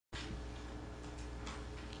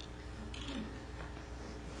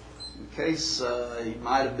case you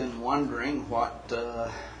might have been wondering what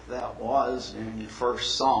that was in your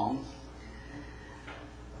first song,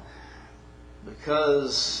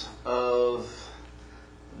 because of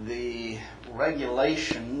the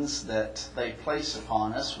regulations that they place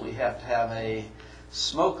upon us, we have to have a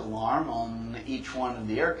smoke alarm on each one of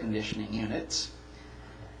the air conditioning units.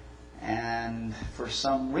 And for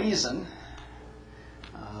some reason,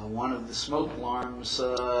 one of the smoke alarms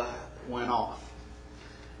went off.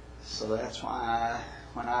 So that's why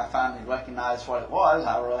when I finally recognized what it was,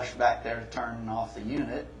 I rushed back there to turn off the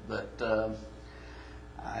unit. But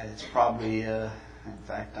it's probably, in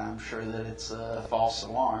fact, I'm sure that it's a false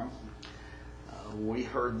alarm. We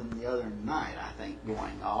heard them the other night, I think,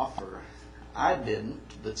 going off, or I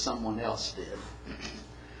didn't, but someone else did.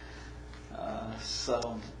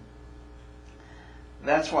 So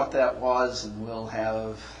that's what that was, and we'll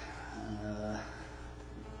have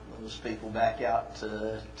those people back out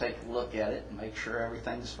to take a look at it and make sure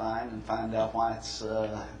everything's fine and find out why it's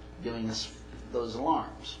giving us those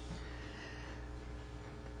alarms.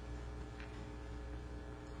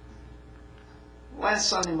 Last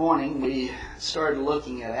Sunday morning we started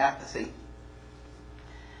looking at apathy,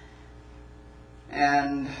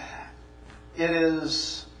 and it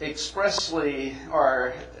is expressly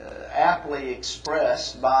or aptly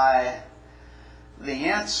expressed by the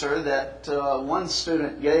answer that one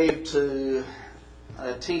student gave to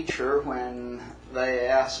a teacher when they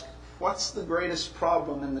asked, "What's the greatest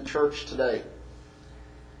problem in the church today?"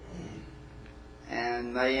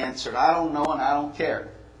 And they answered, "I don't know and I don't care."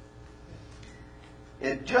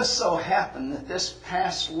 It just so happened that this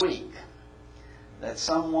past week that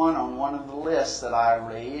someone on one of the lists that I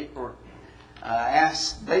read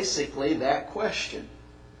asked basically that question.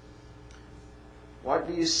 What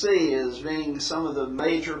do you see as being some of the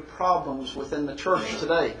major problems within the church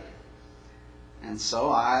today? And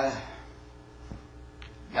so I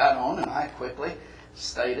got on and I quickly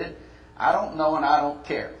stated, "I don't know and I don't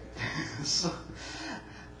care." So,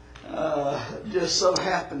 just so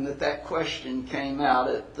happened that that question came out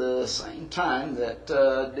at the same time that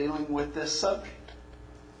dealing with this subject.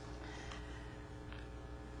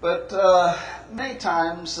 But many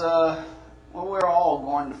times, we're all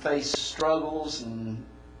going to face struggles and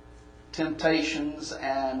temptations,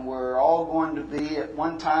 and we're all going to be, at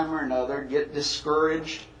one time or another, get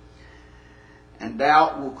discouraged, and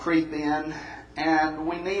doubt will creep in, and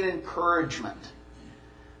we need encouragement.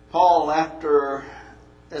 Paul, after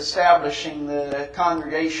establishing the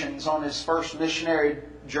congregations on his first missionary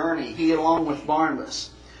journey, he, along with Barnabas,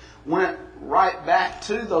 went right back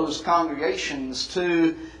to those congregations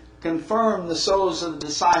to confirm the souls of the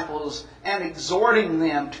disciples and exhorting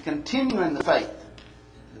them to continue in the faith,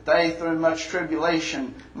 that they, through much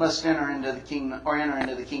tribulation, must enter into the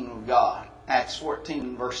kingdom of God. Acts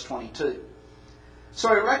 14, verse 22. So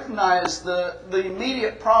he recognized the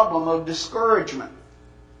immediate problem of discouragement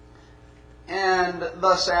and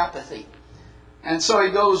thus apathy. And so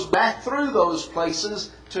he goes back through those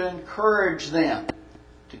places to encourage them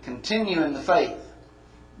to continue in the faith.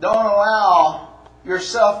 Don't allow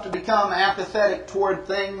yourself to become apathetic toward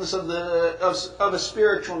things of a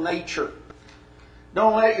spiritual nature.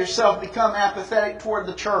 Don't let yourself become apathetic toward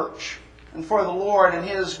the church and for the Lord and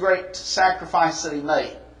His great sacrifice that He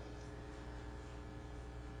made.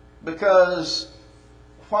 Because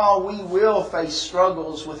while we will face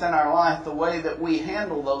struggles within our life, the way that we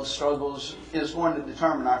handle those struggles is going to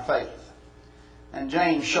determine our faith. And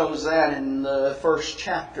James shows that in the first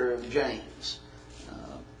chapter of James.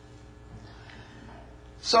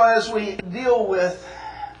 So as we deal with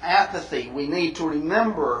apathy, we need to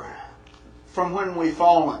remember from when we've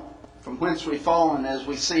fallen, from whence we've fallen, as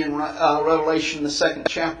we see in Revelation, the 2nd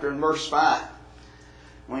chapter, and verse 5.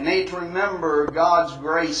 We need to remember God's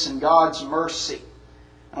grace and God's mercy.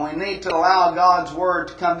 And we need to allow God's Word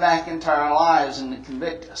to come back into our lives and to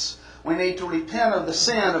convict us. We need to repent of the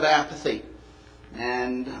sin of apathy.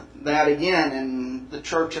 And that again in the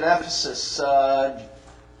church at Ephesus,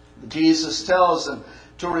 Jesus tells them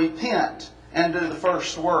to repent and do the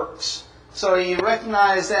first works. So he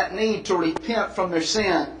recognized that need to repent from their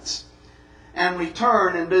sins and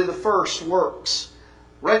return and do the first works,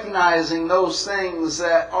 recognizing those things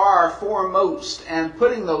that are foremost and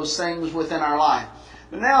putting those things within our life.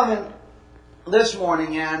 But now then, this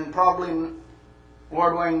morning, and probably,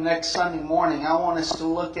 Lord willing, next Sunday morning, I want us to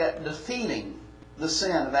look at defeating the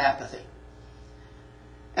sin of apathy.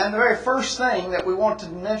 And the very first thing that we want to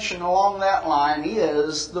mention along that line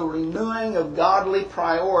is the renewing of godly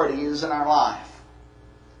priorities in our life.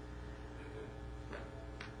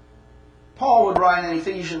 Paul would write in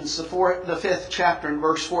Ephesians, the 5th chapter, and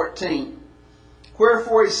verse 14,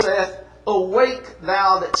 "Wherefore he saith, Awake,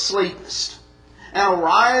 thou that sleepest, and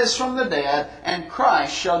arise from the dead, and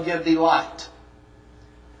Christ shall give thee light.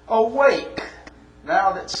 Awake,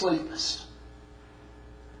 thou that sleepest.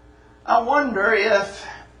 I wonder if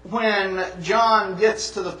when John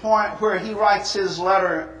gets to the point where he writes his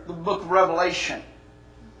letter, the book of Revelation,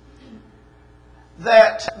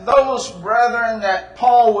 that those brethren that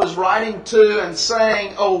Paul was writing to and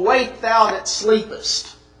saying, awake thou that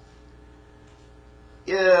sleepest,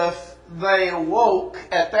 if they awoke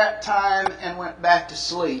at that time and went back to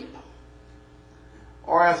sleep,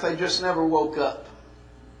 or if they just never woke up.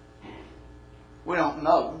 We don't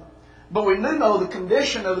know. But we do know the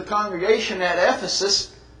condition of the congregation at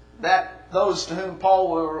Ephesus, that those to whom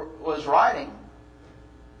Paul was writing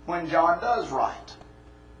when John does write.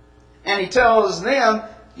 And he tells them,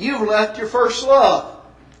 you've left your first love.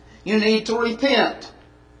 You need to repent.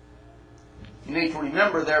 You need to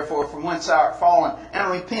remember, therefore, from whence thou art fallen,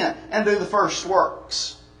 and repent, and do the first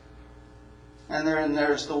works. And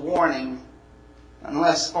there's the warning,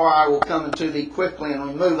 unless, or I will come unto thee quickly, and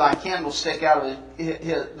remove thy candlestick out of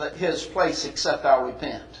his place, except thou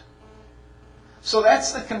repent. So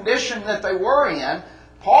that's the condition that they were in.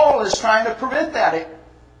 Paul is trying to prevent that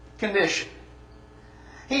condition.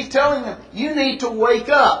 He's telling them, you need to wake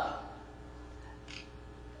up.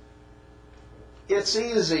 It's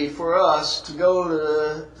easy for us to go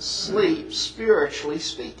to sleep, spiritually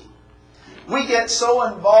speaking. We get so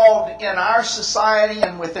involved in our society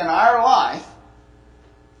and within our life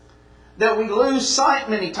that we lose sight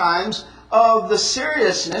many times of the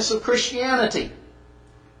seriousness of Christianity.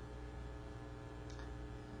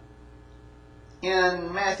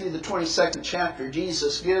 In Matthew the 22nd chapter,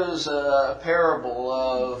 Jesus gives a parable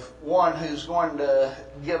of one who's going to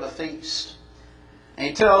give a feast. And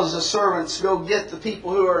he tells the servants to go get the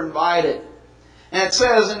people who are invited. And it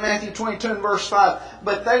says in Matthew 22 and verse 5,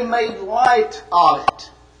 but they made light of it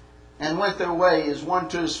and went their ways, one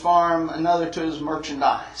to his farm, another to his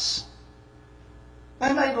merchandise.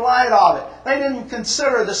 They made light of it. They didn't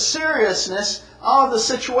consider the seriousness of the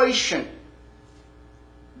situation.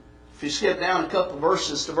 If you skip down a couple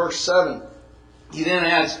verses to verse 7, he then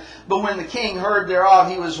adds, but when the king heard thereof,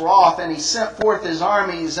 he was wroth, and he sent forth his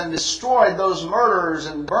armies and destroyed those murderers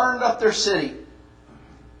and burned up their city.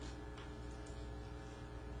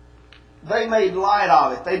 They made light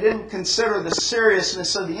of it. They didn't consider the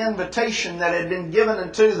seriousness of the invitation that had been given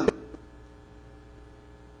unto them.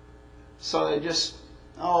 So they just,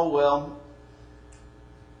 oh well.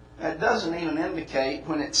 That doesn't even indicate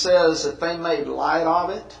when it says that they made light of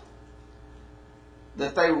it,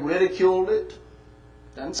 that they ridiculed it.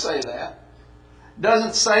 Doesn't say that.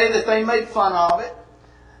 Doesn't say that they made fun of it.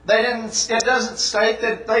 It doesn't state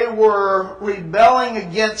that they were rebelling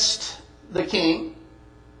against the king.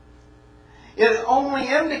 It only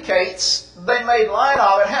indicates they made light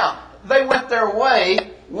of it. How? They went their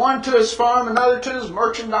way, one to his farm, another to his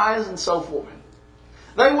merchandise, and so forth.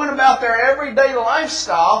 They went about their everyday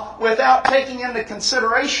lifestyle without taking into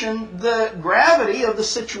consideration the gravity of the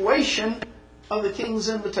situation of the king's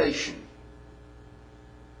invitation.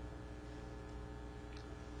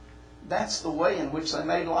 That's the way in which they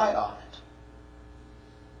made light of it.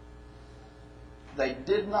 They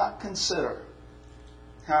did not consider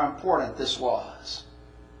how important this was.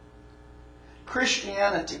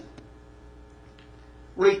 Christianity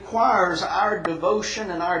requires our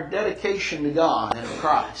devotion and our dedication to God and to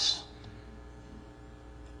Christ.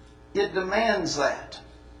 It demands that.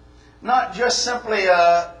 Not just simply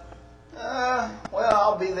well,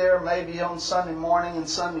 I'll be there maybe on Sunday morning and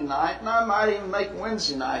Sunday night, and I might even make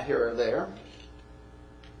Wednesday night here or there.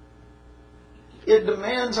 It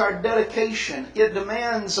demands our dedication. It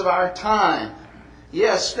demands of our time.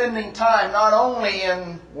 Yes, spending time not only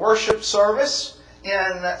in worship service,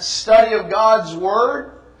 in study of God's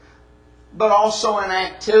Word, but also in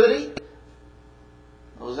activity.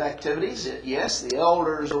 Those activities, yes, the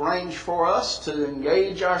elders arrange for us to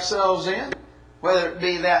engage ourselves in. Whether it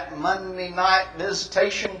be that Monday night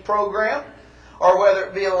visitation program, or whether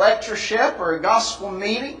it be a lectureship or a gospel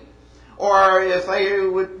meeting, or if they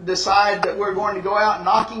would decide that we're going to go out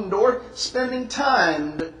knocking doors, spending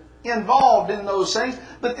time involved in those things.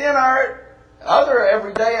 But then our other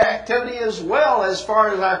everyday activity as well, as far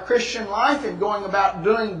as our Christian life and going about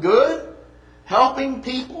doing good, helping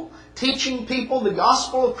people, teaching people the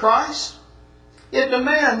gospel of Christ. It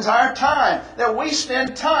demands our time, that we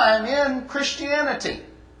spend time in Christianity.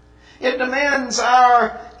 It demands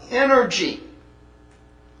our energy,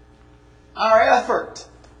 our effort.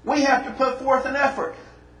 We have to put forth an effort.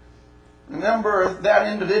 Remember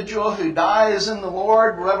that individual who dies in the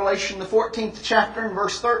Lord, Revelation the 14th chapter and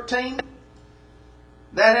verse 13?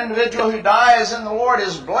 That individual who dies in the Lord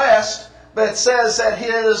is blessed, but it says that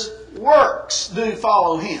his works do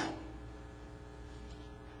follow him.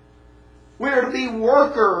 We are to be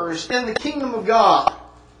workers in the kingdom of God.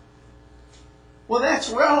 Well, that's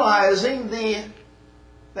realizing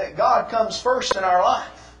that God comes first in our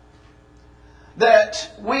life.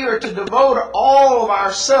 That we are to devote all of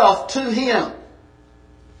ourselves to Him.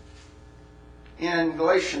 In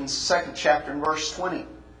Galatians 2nd chapter and verse 20,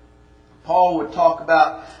 Paul would talk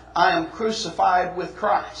about, I am crucified with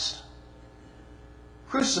Christ.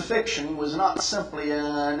 Crucifixion was not simply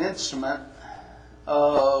an instrument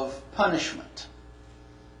of punishment.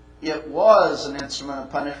 It was an instrument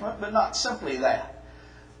of punishment, but not simply that.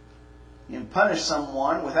 You can punish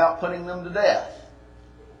someone without putting them to death.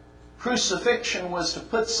 Crucifixion was to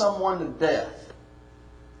put someone to death.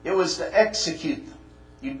 It was to execute them.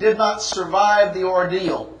 You did not survive the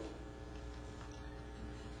ordeal.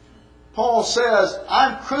 Paul says,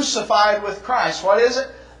 I'm crucified with Christ. What is it?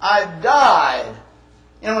 I've died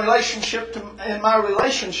in my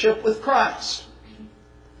relationship with Christ.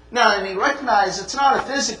 Now, and he recognized it's not a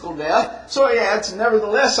physical death, so he adds,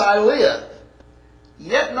 nevertheless I live.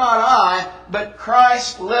 Yet not I, but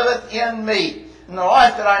Christ liveth in me. And the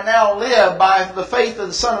life that I now live by the faith of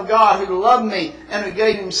the Son of God who loved me and who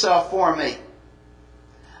gave Himself for me.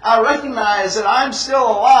 I recognize that I'm still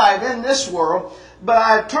alive in this world, but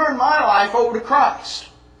I've turned my life over to Christ.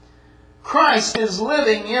 Christ is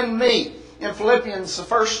living in me. In Philippians, the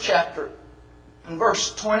 1st chapter, in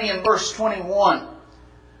verse 20 and verse 21,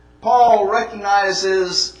 Paul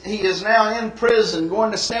recognizes he is now in prison,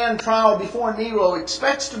 going to stand trial before Nero,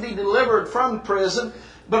 expects to be delivered from prison,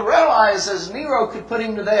 but realizes Nero could put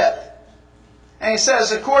him to death. And he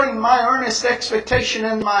says, according to my earnest expectation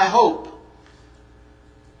and my hope.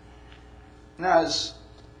 Now, as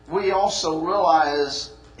we also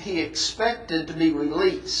realize, he expected to be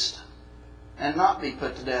released and not be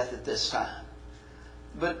put to death at this time.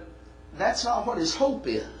 But that's not what his hope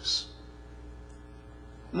is.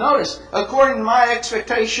 Notice, according to my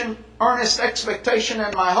expectation, earnest expectation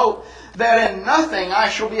and my hope, that in nothing I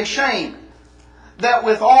shall be ashamed, that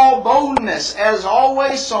with all boldness, as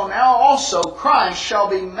always, so now also, Christ shall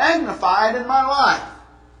be magnified in my life,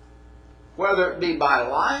 whether it be by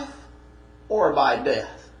life or by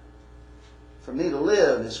death. For me to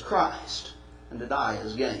live is Christ, and to die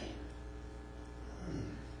is gain.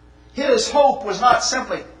 His hope was not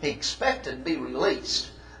simply he expected to be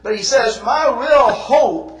released. But he says, my real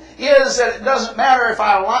hope is that it doesn't matter if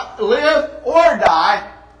I live or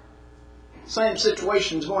die, same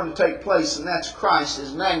situation is going to take place, and that's Christ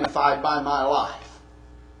is magnified by my life.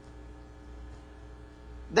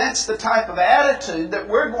 That's the type of attitude that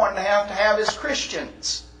we're going to have as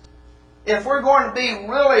Christians. If we're going to be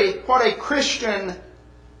really what a Christian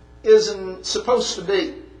is supposed to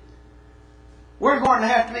be, we're going to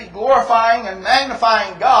have to be glorifying and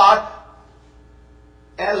magnifying God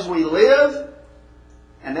as we live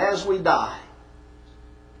and as we die.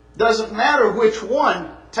 Doesn't matter which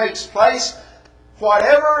one takes place.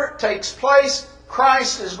 Whatever takes place,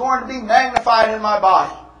 Christ is going to be magnified in my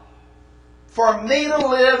body. For me to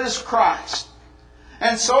live is Christ.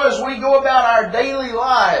 And so as we go about our daily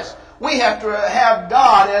lives, we have to have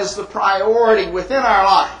God as the priority within our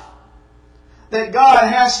life. That God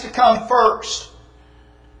has to come first.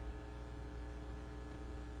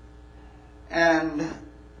 And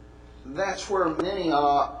that's where many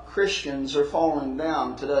Christians are falling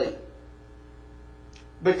down today.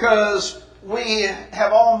 Because we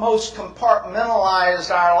have almost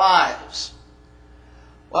compartmentalized our lives.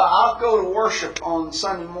 Well, I'll go to worship on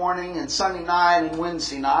Sunday morning and Sunday night and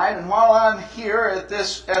Wednesday night, and while I'm here at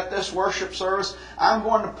this worship service, I'm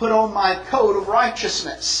going to put on my coat of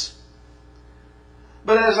righteousness.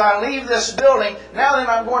 But as I leave this building, now then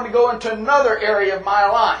I'm going to go into another area of my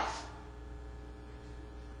life.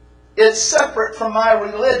 It's separate from my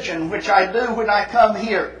religion, which I do when I come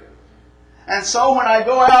here. And so when I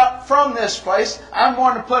go out from this place, I'm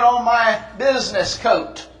going to put on my business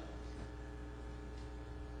coat,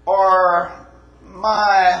 or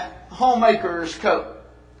my homemaker's coat,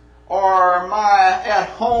 or my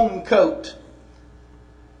at-home coat,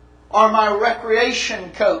 or my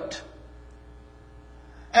recreation coat.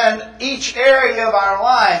 And each area of our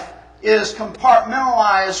life is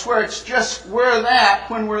compartmentalized where it's just we're that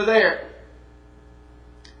when we're there.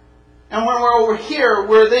 And when we're over here,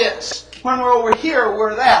 we're this. When we're over here,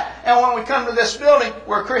 we're that. And when we come to this building,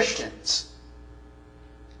 we're Christians.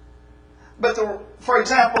 But for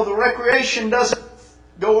example, the recreation doesn't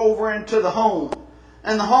go over into the home.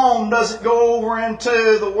 And the home doesn't go over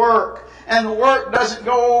into the work. And the work doesn't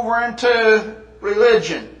go over into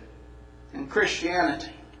religion. and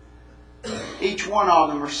Christianity. Each one of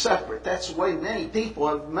them are separate. That's the way many people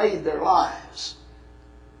have made their lives.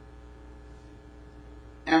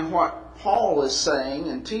 And what Paul is saying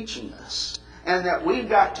and teaching us, and that we've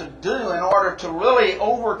got to do in order to really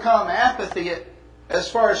overcome apathy as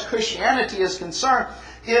far as Christianity is concerned,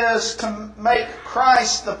 is to make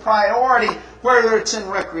Christ the priority, whether it's in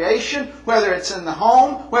recreation, whether it's in the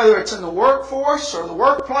home, whether it's in the workforce or the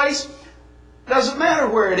workplace. Doesn't matter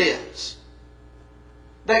where it is.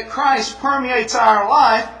 That Christ permeates our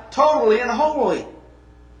life totally and wholly.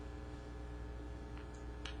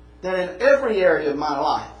 That in every area of my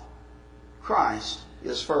life, Christ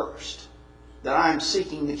is first. That I am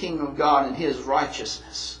seeking the kingdom of God and His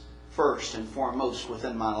righteousness first and foremost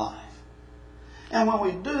within my life. And when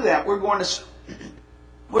we do that, we're going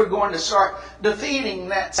to start defeating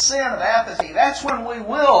that sin of apathy. That's when we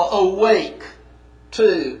will awake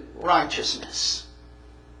to righteousness.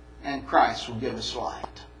 And Christ will give us light.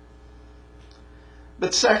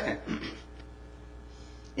 But second,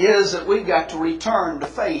 is that we've got to return to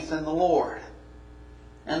faith in the Lord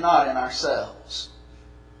and not in ourselves.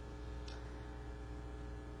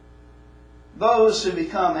 Those who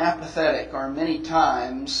become apathetic are many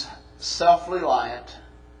times self-reliant,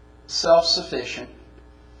 self-sufficient,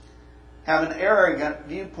 have an arrogant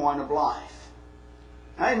viewpoint of life.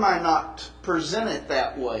 They might not present it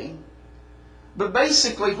that way, but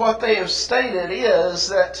basically what they have stated is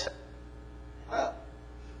that, well,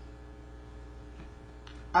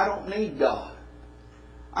 I don't need God.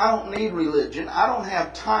 I don't need religion. I don't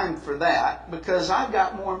have time for that because I've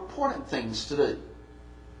got more important things to do.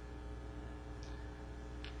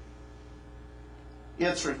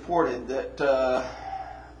 It's reported that, well,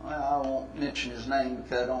 I won't mention his name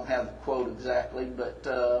because I don't have the quote exactly, but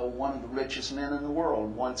one of the richest men in the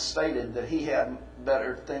world once stated that he had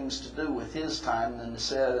better things to do with his time than to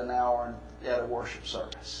sit an hour at a worship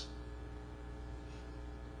service.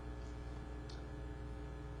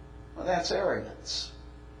 Well, that's arrogance.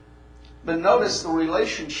 But notice the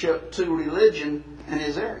relationship to religion and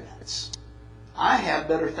his arrogance. I have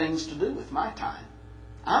better things to do with my time.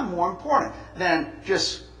 I'm more important than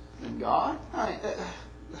just God.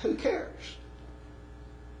 Who cares?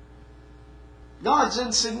 God's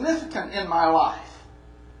insignificant in my life.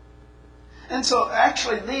 And so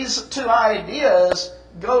actually these two ideas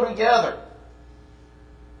go together.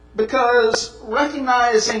 Because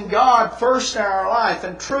recognizing God first in our life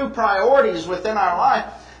and true priorities within our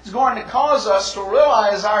life is going to cause us to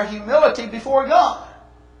realize our humility before God.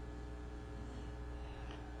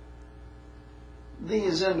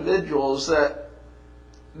 These individuals that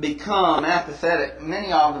become apathetic,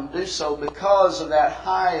 many of them do so because of that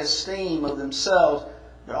high esteem of themselves,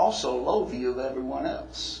 but also low view of everyone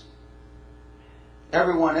else.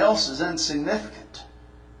 Everyone else is insignificant.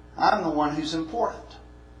 I'm the one who's important.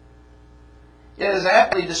 It is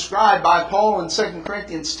aptly described by Paul in 2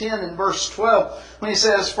 Corinthians 10 and verse 12 when he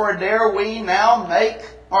says, For dare we not make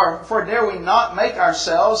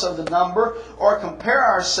ourselves of the number or compare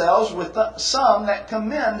ourselves with some that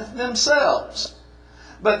commend themselves.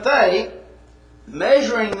 But they,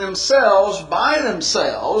 measuring themselves by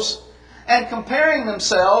themselves and comparing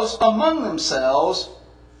themselves among themselves,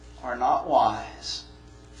 are not wise.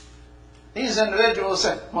 These individuals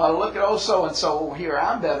say, well, look at old so-and-so over here.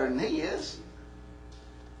 I'm better than he is.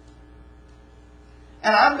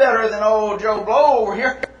 And I'm better than old Joe Blow over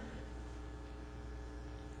here.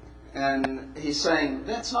 And he's saying,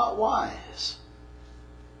 that's not wise.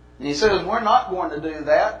 And he says, we're not going to do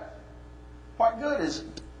that. What good is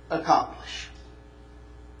it accomplish?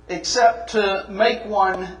 Except to make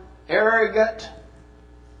one arrogant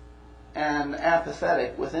and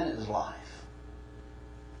apathetic within his life.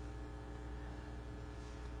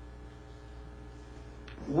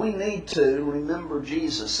 We need to remember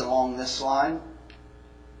Jesus along this line.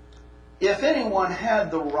 If anyone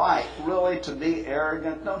had the right really to be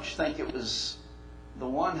arrogant, don't you think it was the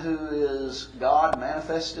one who is God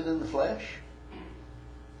manifested in the flesh?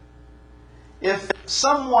 If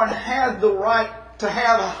someone had the right to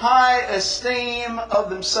have a high esteem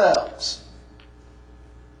of themselves,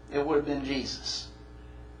 it would have been Jesus.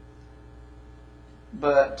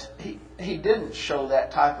 But he didn't show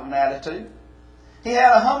that type of an attitude. He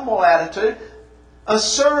had a humble attitude, a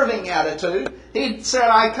serving attitude. He said,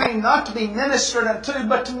 I came not to be ministered unto,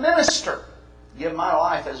 but to minister. Give my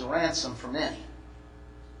life as a ransom for many.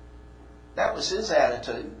 That was his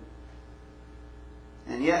attitude.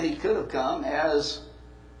 And yet he could have come as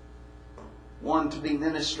one to be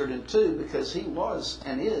ministered unto because he was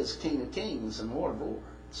and is King of Kings and Lord of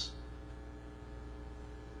Lords.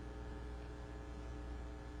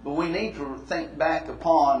 But we need to think back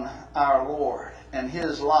upon our Lord and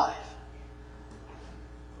His life.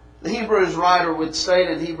 The Hebrews writer would state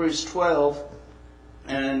in Hebrews 12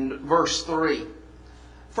 and verse 3,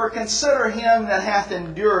 "For consider him that hath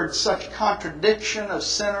endured such contradiction of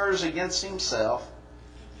sinners against himself,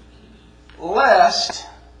 lest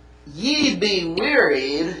ye be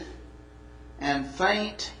wearied and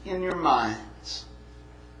faint in your minds."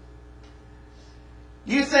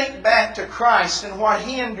 You think back to Christ and what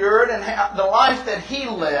He endured and the life that He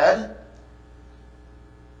led.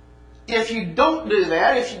 If you don't do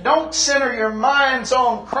that, if you don't center your minds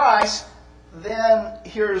on Christ, then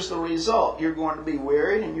here's the result. You're going to be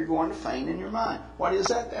wearied and you're going to faint in your mind. What is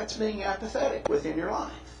that? That's being apathetic within your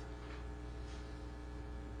life.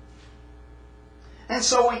 And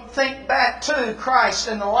so we think back to Christ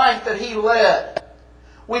and the life that He led.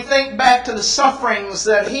 We think back to the sufferings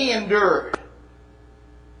that He endured.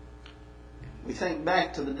 We think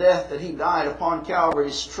back to the death that He died upon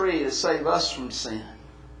Calvary's tree to save us from sin.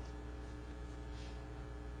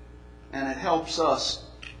 And it helps us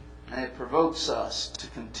and it provokes us to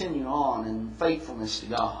continue on in faithfulness to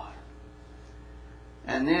God.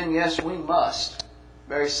 And then, yes, we must,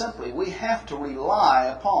 very simply, we have to rely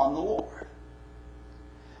upon the Lord.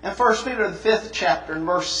 In 1 Peter, the 5th chapter, in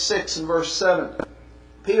verse 6 and verse 7,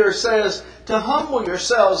 Peter says, "To humble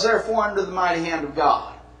yourselves, therefore, under the mighty hand of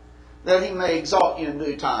God, that He may exalt you in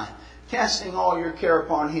due time, casting all your care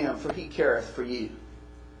upon Him, for He careth for you."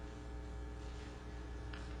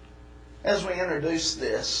 As we introduce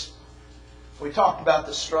this, we talked about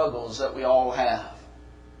the struggles that we all have,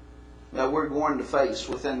 that we're going to face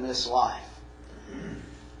within this life.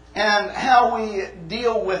 And how we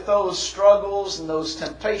deal with those struggles and those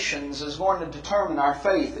temptations is going to determine our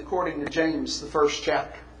faith, according to James, the 1st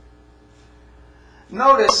chapter.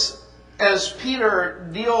 Notice, as Peter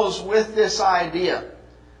deals with this idea,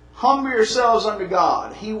 humble yourselves unto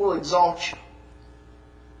God, He will exalt you.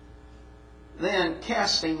 Then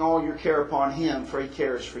casting all your care upon Him, for He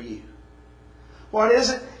cares for you. What is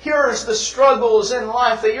it? Here is the struggles in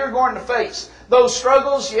life that you're going to face. Those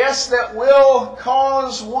struggles, yes, that will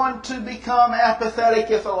cause one to become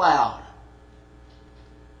apathetic if allowed.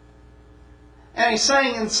 And He's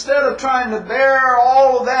saying, instead of trying to bear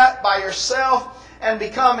all of that by yourself and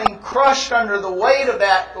becoming crushed under the weight of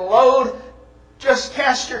that load, just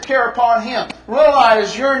cast your care upon Him.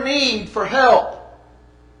 Realize your need for help.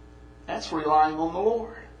 That's relying on the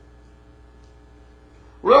Lord.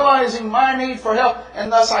 Realizing my need for help,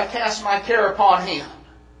 and thus I cast my care upon Him.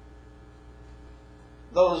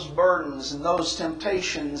 Those burdens and those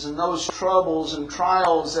temptations and those troubles and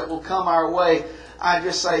trials that will come our way, I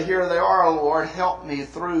just say, here they are, Lord, help me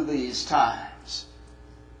through these times.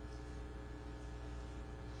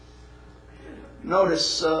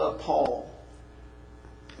 Notice Paul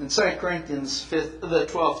in 2 Corinthians the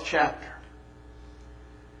 12th chapter.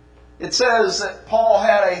 It says that Paul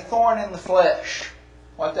had a thorn in the flesh.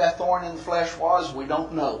 What that thorn in the flesh was, we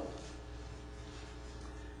don't know.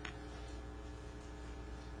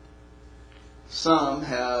 Some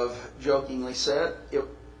have jokingly said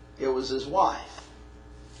it was his wife.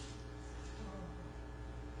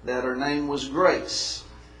 That her name was Grace.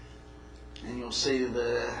 And you'll see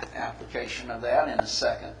the application of that in a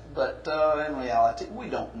second. But in reality, we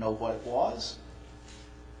don't know what it was.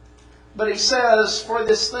 But he says, for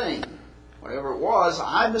this thing, whatever it was,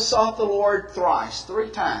 I besought the Lord thrice, 3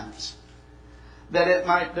 times, that it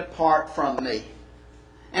might depart from me.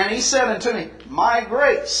 And He said unto me, my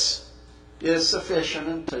grace is sufficient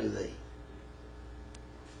unto thee.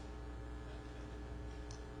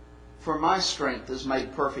 For my strength is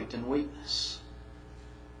made perfect in weakness.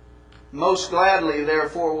 Most gladly,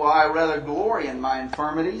 therefore, will I rather glory in my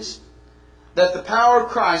infirmities, that the power of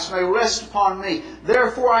Christ may rest upon me.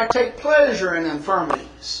 Therefore I take pleasure in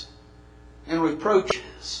infirmities, in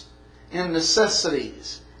reproaches, in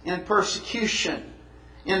necessities, in persecution,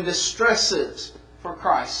 in distresses, for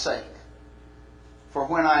Christ's sake. For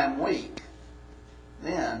when I am weak,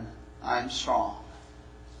 then I am strong.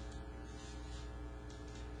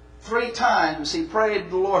 3 times he prayed to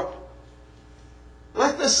the Lord,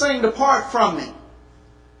 let this thing depart from me.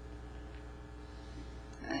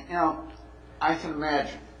 You know, I can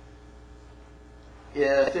imagine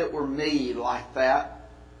if it were me like that,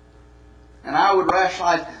 and I would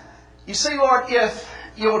rationalize, you see, Lord, if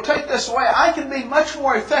you will take this away, I can be much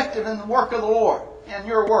more effective in the work of the Lord, in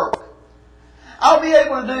your work. I'll be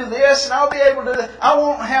able to do this, and I'll be able to do that. I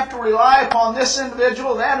won't have to rely upon this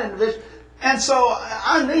individual, that individual. And so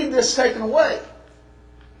I need this taken away.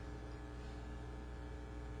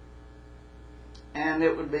 And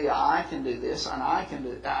it would be, I can do this, and I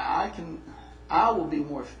I will be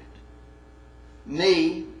more effective.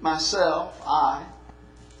 Me, myself, I.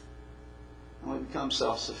 And we become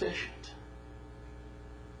self-sufficient.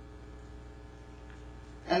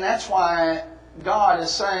 And that's why God is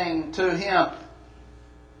saying to him,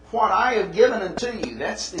 what I have given unto you,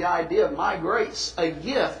 that's the idea of my grace, a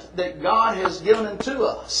gift that God has given unto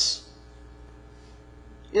us,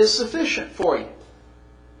 is sufficient for you.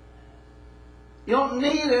 You don't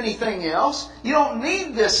need anything else. You don't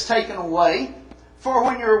need this taken away. For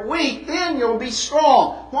when you're weak, then you'll be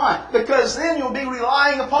strong. Why? Because then you'll be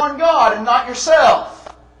relying upon God and not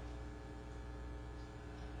yourself.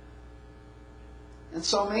 And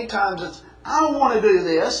so many times it's, I don't want to do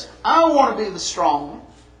this. I don't want to be the strong one.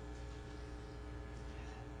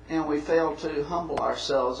 And we fail to humble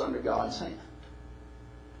ourselves under God's hand.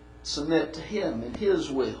 Submit to Him and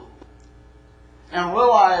His will. And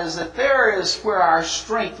realize that there is where our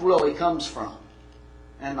strength really comes from,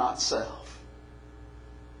 and not self.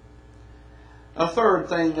 A third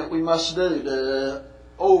thing that we must do to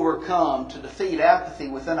overcome, to defeat apathy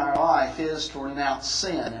within our life, is to renounce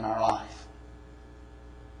sin in our life.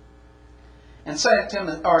 In 2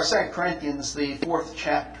 Corinthians, the 4th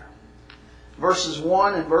chapter, verses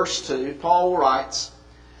 1 and verse 2, Paul writes,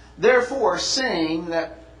 "Therefore, seeing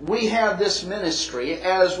that we have this ministry,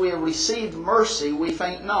 as we have received mercy, we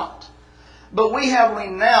faint not. But we have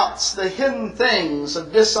renounced the hidden things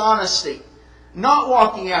of dishonesty, not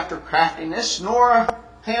walking after craftiness, nor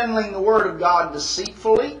handling the word of God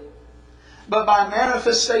deceitfully, but by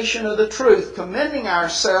manifestation of the truth, commending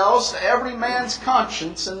ourselves to every man's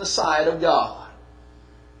conscience in the sight of God."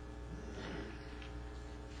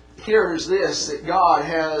 Here's this that God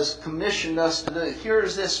has commissioned us to do.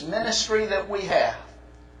 Here's this ministry that we have.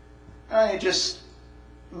 I just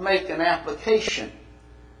make an application.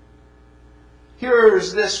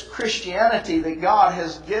 Here's this Christianity that God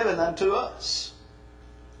has given unto us.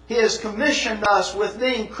 He has commissioned us with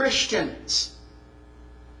being Christians.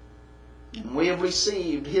 And we have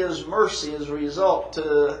received His mercy as a result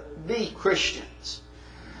to be Christians.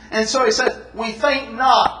 And so He said, we faint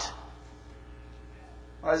not.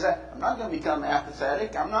 What is that? I'm not going to become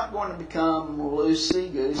apathetic. I'm not going to become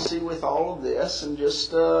loosey-goosey with all of this and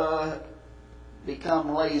just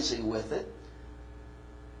become lazy with it.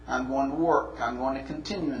 I'm going to work. I'm going to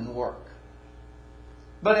continue in the work.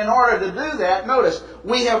 But in order to do that, notice,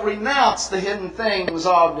 we have renounced the hidden things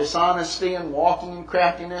of dishonesty and walking in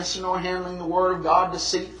craftiness nor handling the word of God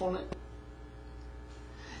deceitfully.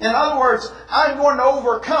 In other words, I'm going to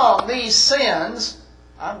overcome these sins.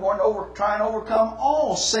 I'm going to try and overcome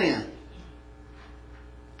all sin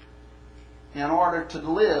in order to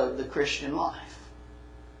live the Christian life.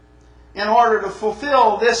 In order to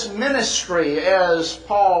fulfill this ministry, as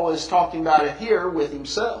Paul is talking about it here with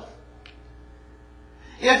himself.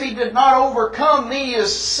 If he did not overcome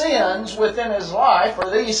these sins within his life,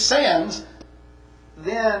 or these sins,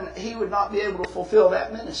 then he would not be able to fulfill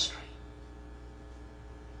that ministry.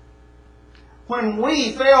 When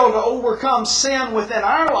we fail to overcome sin within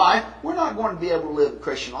our life, we're not going to be able to live the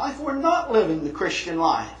Christian life. We're not living the Christian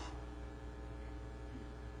life.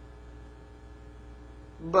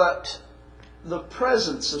 But the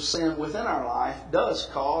presence of sin within our life does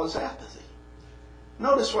cause apathy.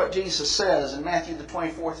 Notice what Jesus says in Matthew the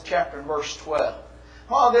 24th chapter and verse 12.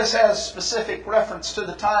 While this has specific reference to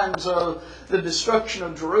the times of the destruction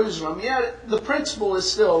of Jerusalem, yet the principle is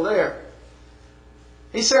still there.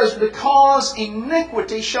 He says, because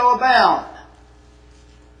iniquity shall abound,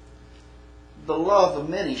 the love of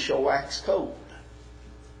many shall wax cold.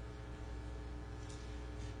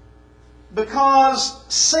 Because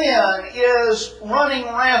sin is running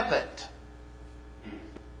rampant,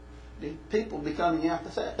 people becoming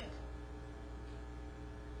apathetic.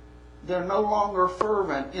 They're no longer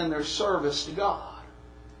fervent in their service to God.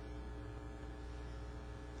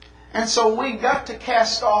 And so we've got to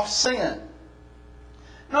cast off sin.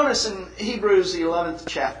 Notice in Hebrews the 11th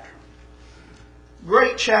chapter,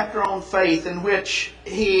 great chapter on faith in which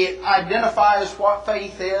he identifies what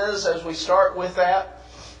faith is as we start with that.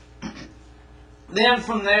 Then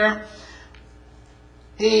from there,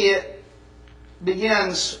 he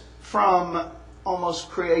begins from almost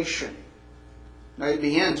creation. Now, he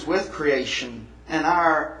begins with creation and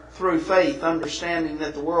our, through faith, understanding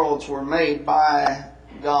that the worlds were made by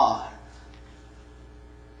God.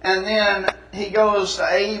 And then he goes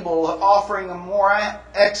to Abel, offering a more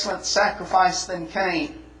excellent sacrifice than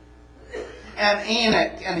Cain. And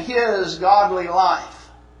Enoch and his godly life.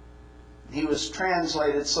 He was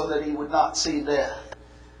translated so that he would not see death.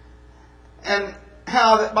 And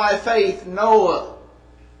how that by faith Noah,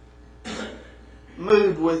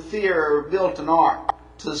 moved with fear, built an ark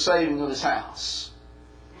to the saving of his house.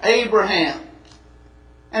 Abraham.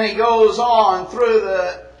 And he goes on through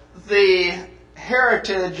the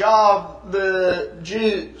heritage of the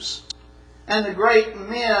Jews. And the great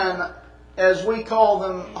men, as we call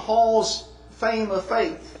them, Hall's Fame of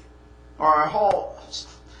Faith. Or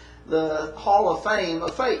the Hall of Fame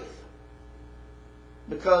of Faith.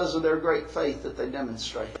 Because of their great faith that they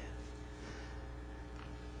demonstrated.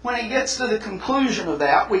 When he gets to the conclusion of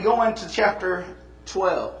that, we go into chapter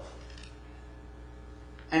 12.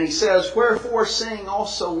 And he says, "Wherefore, seeing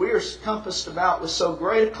also we are compassed about with so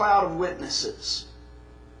great a cloud of witnesses."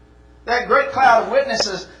 That great cloud of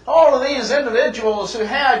witnesses, all of these individuals who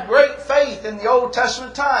had great faith in the Old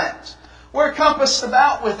Testament times, we're compassed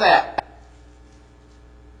about with that.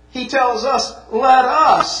 He tells us, "Let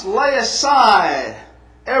us lay aside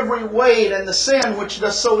every weight and the sin which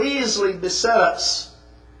does so easily beset us.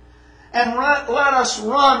 And let us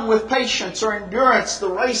run with patience or endurance the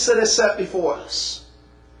race that is set before us.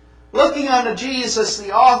 Looking unto Jesus,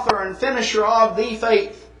 the author and finisher of the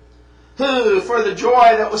faith, who, for the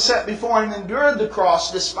joy that was set before him, endured the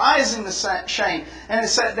cross, despising the shame, and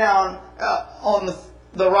is set down on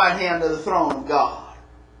the right hand of the throne of God."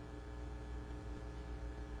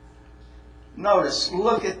 Notice,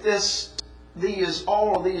 look at this,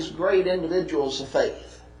 all of these great individuals of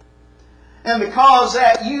faith. And because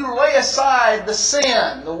that you lay aside the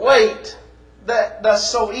sin, the weight that does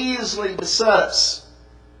so easily beset us.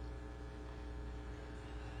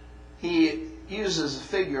 He uses a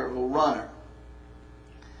figure of a runner.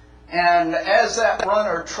 And as that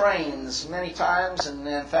runner trains many times, and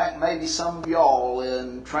in fact maybe some of y'all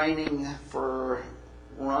in training for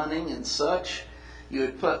running and such, you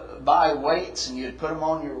would buy weights and you'd put them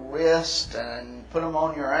on your wrist and put them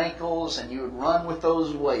on your ankles and you would run with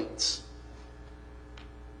those weights.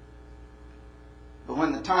 But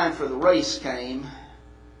when the time for the race came,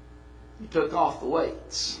 you took off the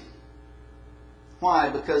weights. Why?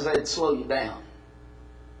 Because they'd slow you down.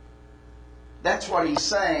 That's what he's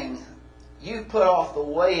saying. You put off the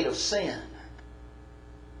weight of sin.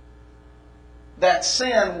 That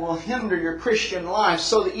sin will hinder your Christian life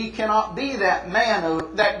so that you cannot be that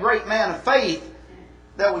great man of faith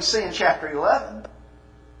that we see in chapter 11.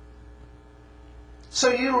 So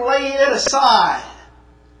you lay it aside.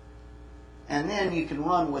 And then you can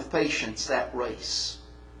run with patience that race.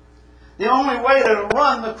 The only way to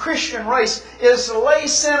run the Christian race is to lay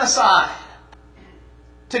sin aside.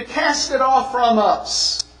 To cast it off from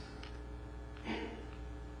us.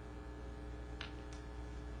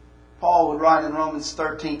 Paul would write in Romans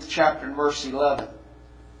 13th chapter and verse 11.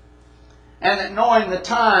 "And that knowing the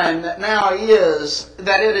time that now is,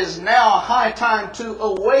 that it is now high time to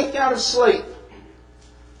awake out of sleep.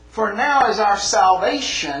 For now is our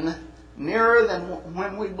salvation nearer than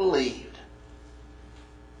when we believed."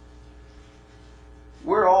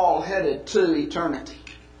 We're all headed to eternity.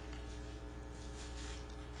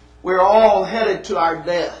 We're all headed to our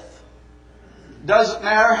death. Doesn't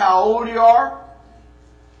matter how old you are.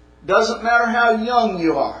 Doesn't matter how young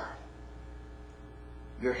you are.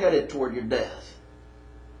 You're headed toward your death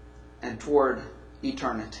and toward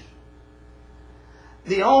eternity.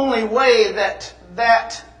 The only way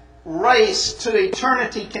that race to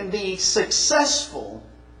eternity can be successful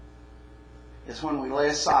is when we lay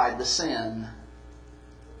aside the sin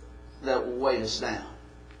that will weigh us down.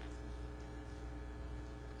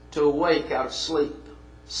 To awake out of sleep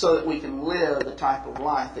so that we can live the type of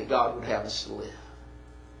life that God would have us to live.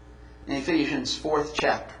 In Ephesians 4th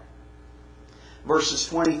chapter, verses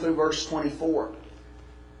 20 through verse 24,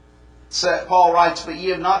 Paul writes, "But ye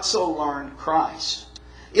have not so learned Christ.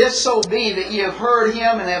 If so be that ye have heard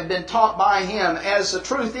Him and have been taught by Him, as the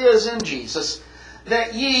truth is in Jesus,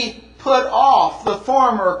 that ye put off the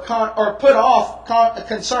former,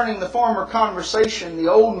 concerning the former conversation, the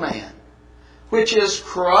old man, which is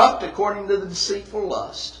corrupt according to the deceitful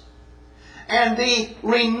lust, and be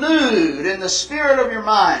renewed in the spirit of your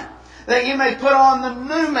mind, that ye may put on the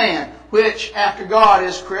new man, which after God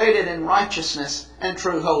is created in righteousness and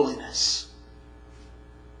true holiness."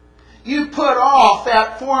 You put off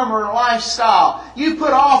that former lifestyle. You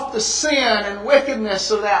put off the sin and wickedness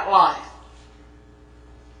of that life.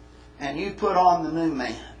 And you put on the new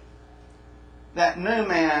man. That new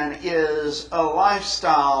man is a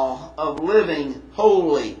lifestyle of living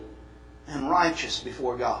holy and righteous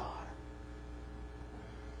before God.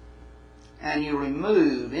 And you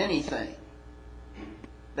remove anything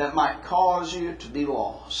that might cause you to be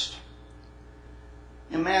lost.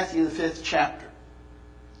 In Matthew the 5th chapter,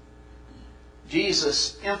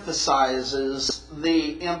 Jesus emphasizes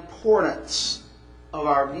the importance of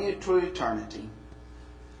our view to eternity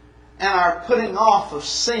and our putting off of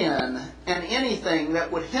sin and anything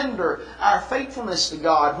that would hinder our faithfulness to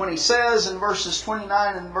God, when He says in verses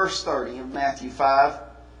 29 and verse 30 of Matthew 5,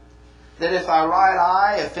 that if thy right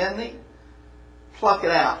eye offend thee, pluck it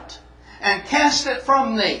out, and cast it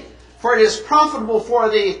from thee. For it is profitable for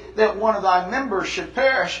thee that one of thy members should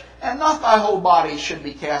perish, and not thy whole body should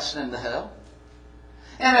be cast into hell.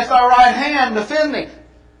 And if thy right hand offend thee,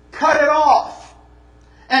 cut it off,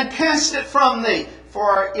 and cast it from thee.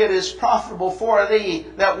 For it is profitable for thee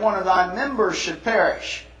that one of thy members should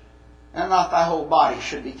perish, and not thy whole body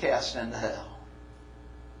should be cast into hell.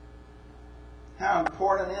 How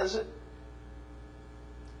important is it?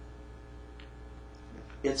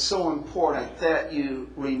 It's so important that you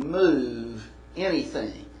remove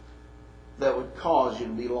anything that would cause you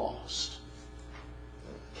to be lost.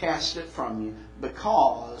 Cast it from you,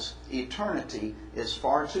 because eternity is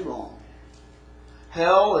far too long.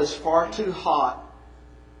 Hell is far too hot,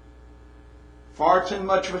 far too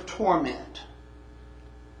much of a torment,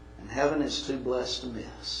 and heaven is too blessed to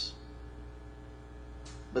miss.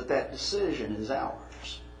 But that decision is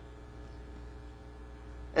ours.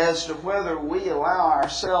 As to whether we allow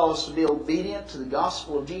ourselves to be obedient to the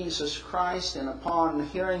gospel of Jesus Christ, and upon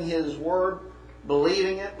hearing His Word,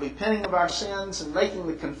 believing it, repenting of our sins, and making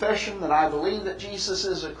the confession that I believe that Jesus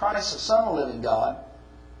is the Christ, the Son of the living God,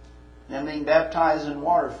 and being baptized in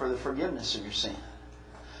water for the forgiveness of your sin.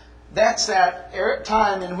 That's that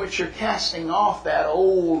time in which you're casting off that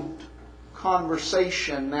old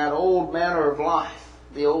conversation, that old manner of life,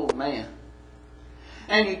 the old man.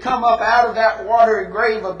 And you come up out of that watery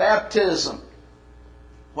grave of baptism.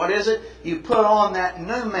 What is it? You put on that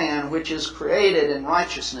new man, which is created in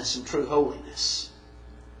righteousness and true holiness.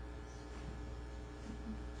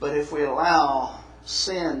 But if we allow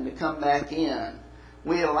sin to come back in,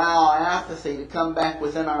 we allow apathy to come back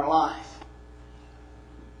within our life,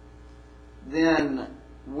 then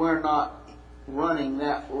we're not running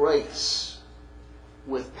that race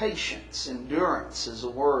with patience. Endurance is a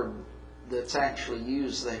word that's actually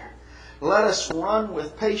used there. Let us run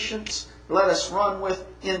with patience. Let us run with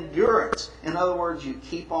endurance. In other words, you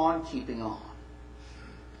keep on keeping on.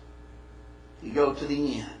 You go to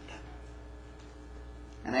the end.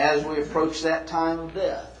 And as we approach that time of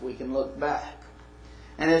death, we can look back.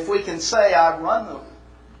 And if we can say, I've run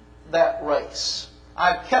that race,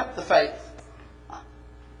 I've kept the faith,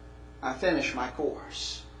 I finished my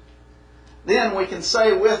course, then we can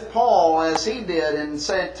say with Paul, as he did in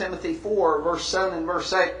 2 Timothy 4, verse 7 and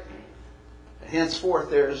verse 8, henceforth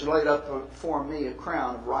there is laid up for me a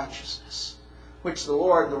crown of righteousness, which the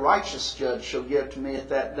Lord, the righteous judge, shall give to me at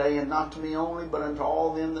that day, and not to me only, but unto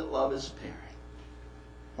all them that love His appearing.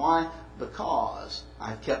 Why? Because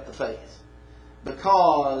I've kept the faith.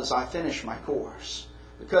 Because I finished my course.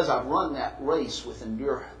 Because I've run that race with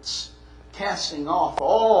endurance, casting off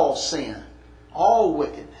all sin, all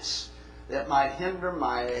wickedness that might hinder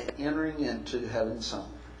my entering into heaven's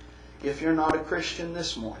home. If you're not a Christian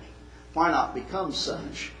this morning, why not become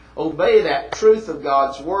such? Obey that truth of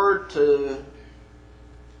God's Word to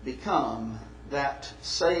become that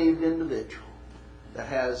saved individual that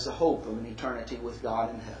has the hope of an eternity with God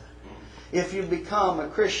in heaven. If you become a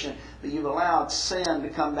Christian, that you've allowed sin to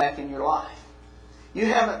come back in your life, you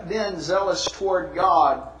haven't been zealous toward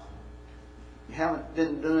God, you haven't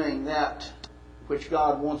been doing that which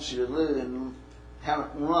God wants you to do, and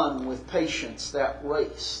haven't run with patience that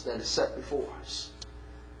race that is set before us,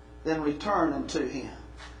 then return unto Him.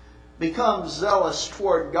 Become zealous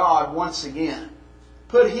toward God once again.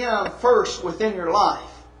 Put Him first within your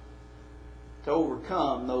life to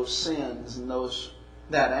overcome those sins and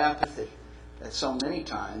that apathy that so many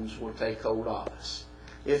times will take hold of us.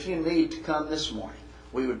 If you need to come this morning,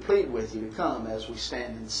 we would plead with you to come as we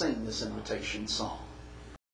stand and sing this invitation song.